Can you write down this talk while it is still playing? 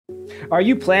Are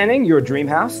you planning your dream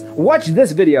house? Watch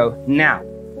this video now.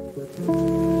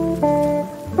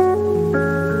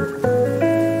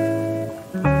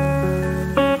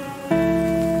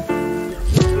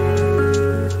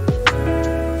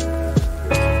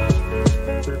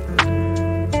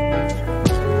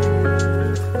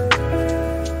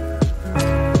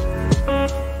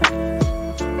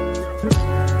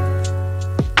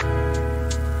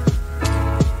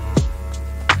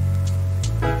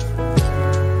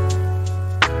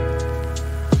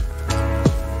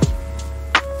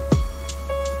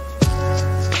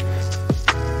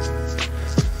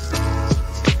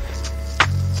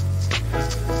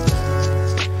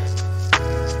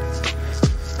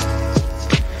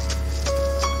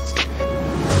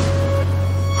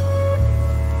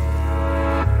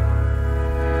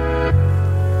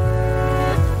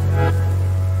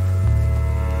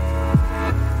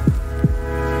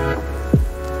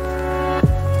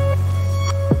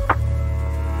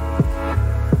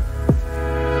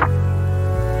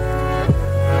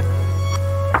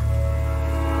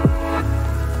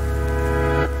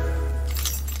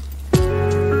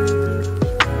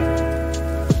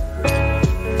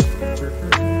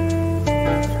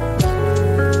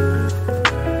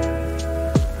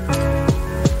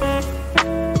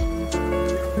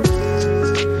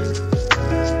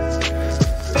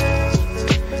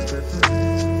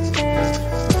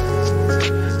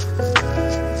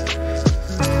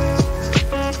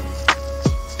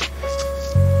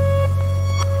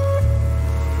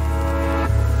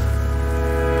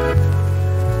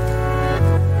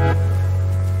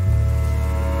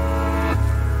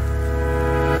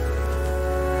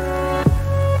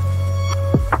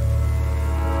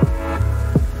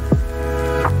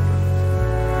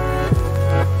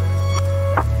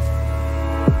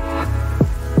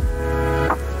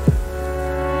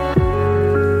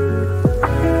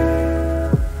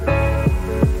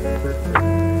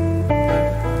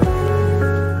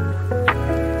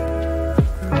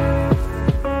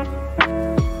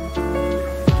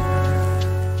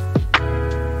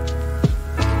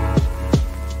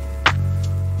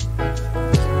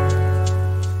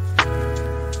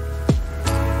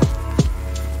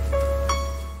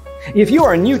 If you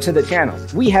are new to the channel,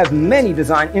 we have many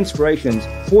design inspirations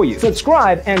for you.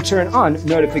 Subscribe and turn on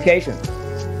notifications.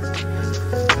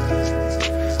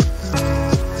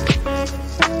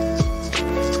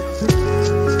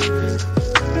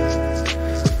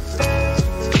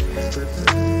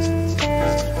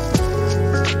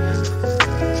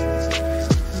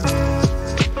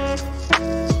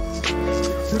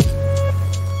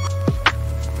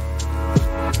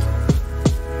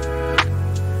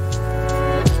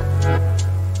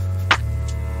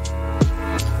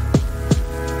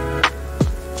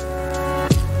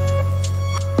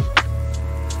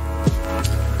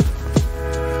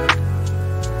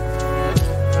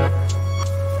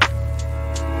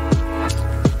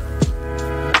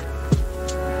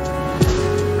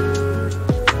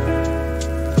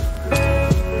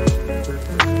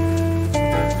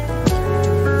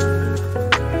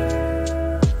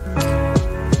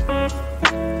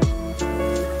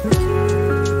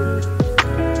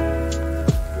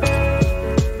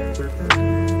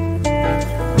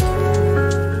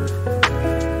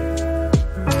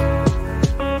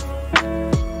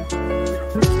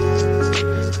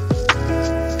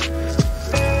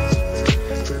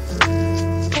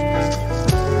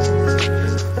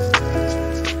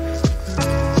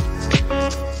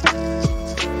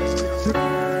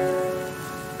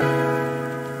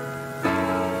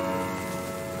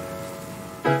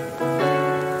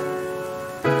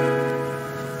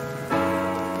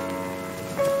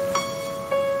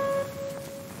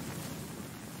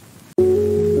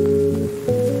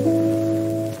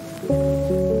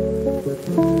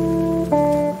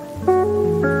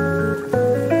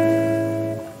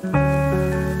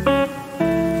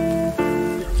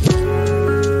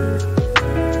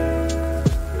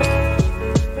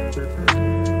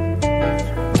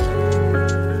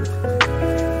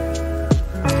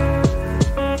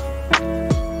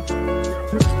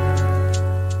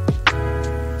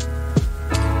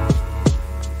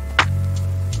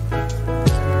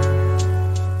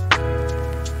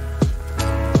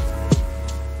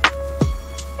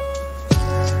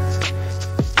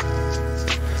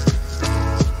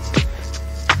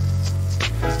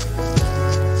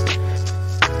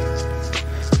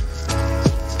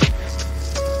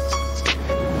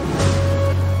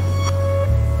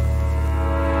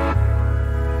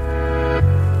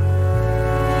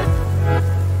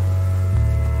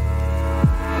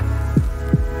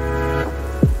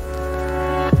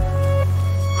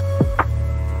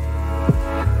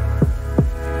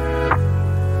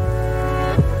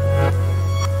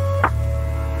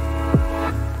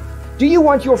 Do you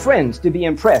want your friends to be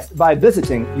impressed by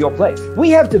visiting your place? We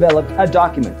have developed a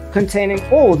document containing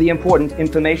all the important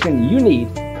information you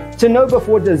need to know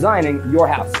before designing your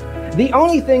house. The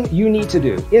only thing you need to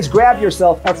do is grab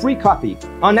yourself a free copy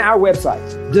on our website,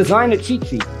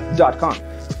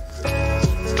 designacheatsheet.com.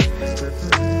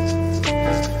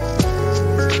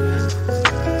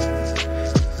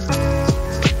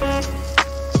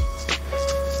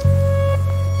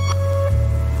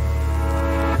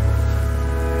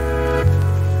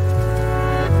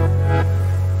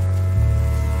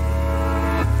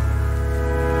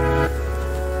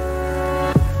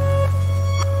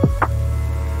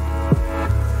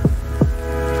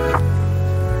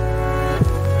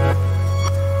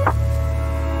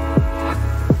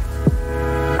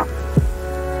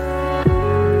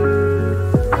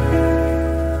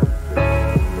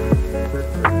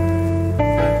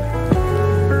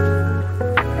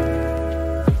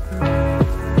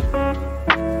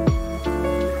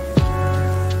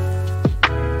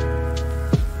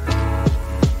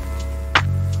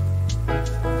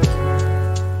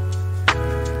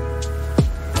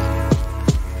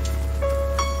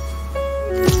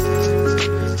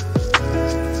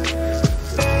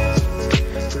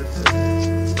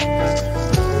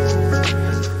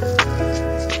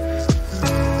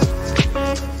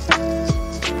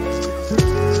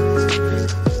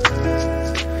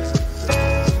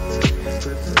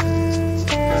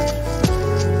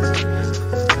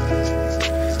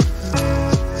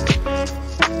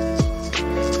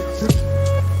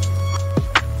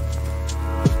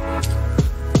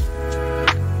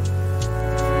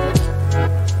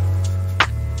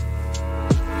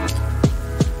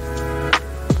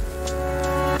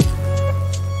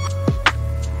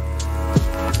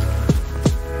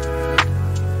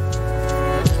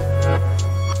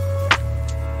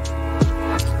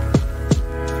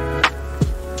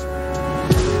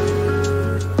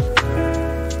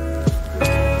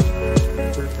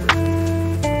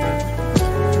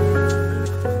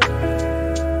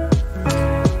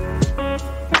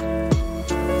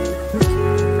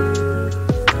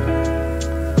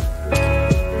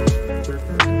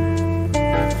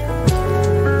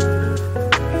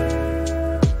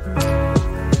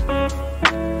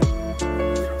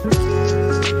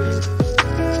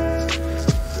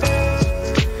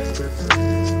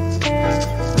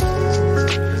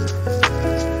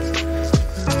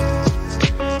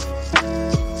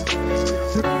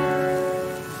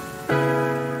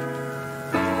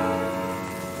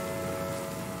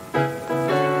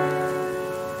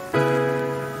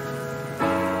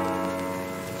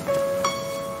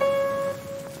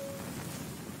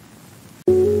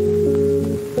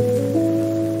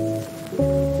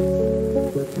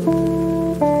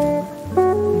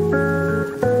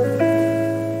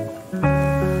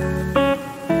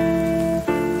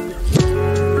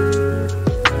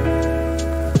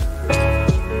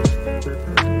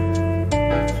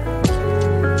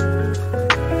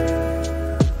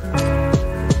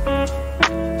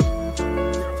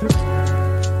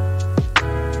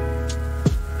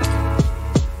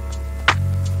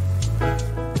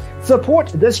 Support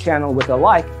this channel with a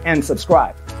like and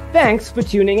subscribe. Thanks for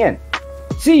tuning in.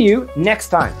 See you next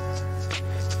time.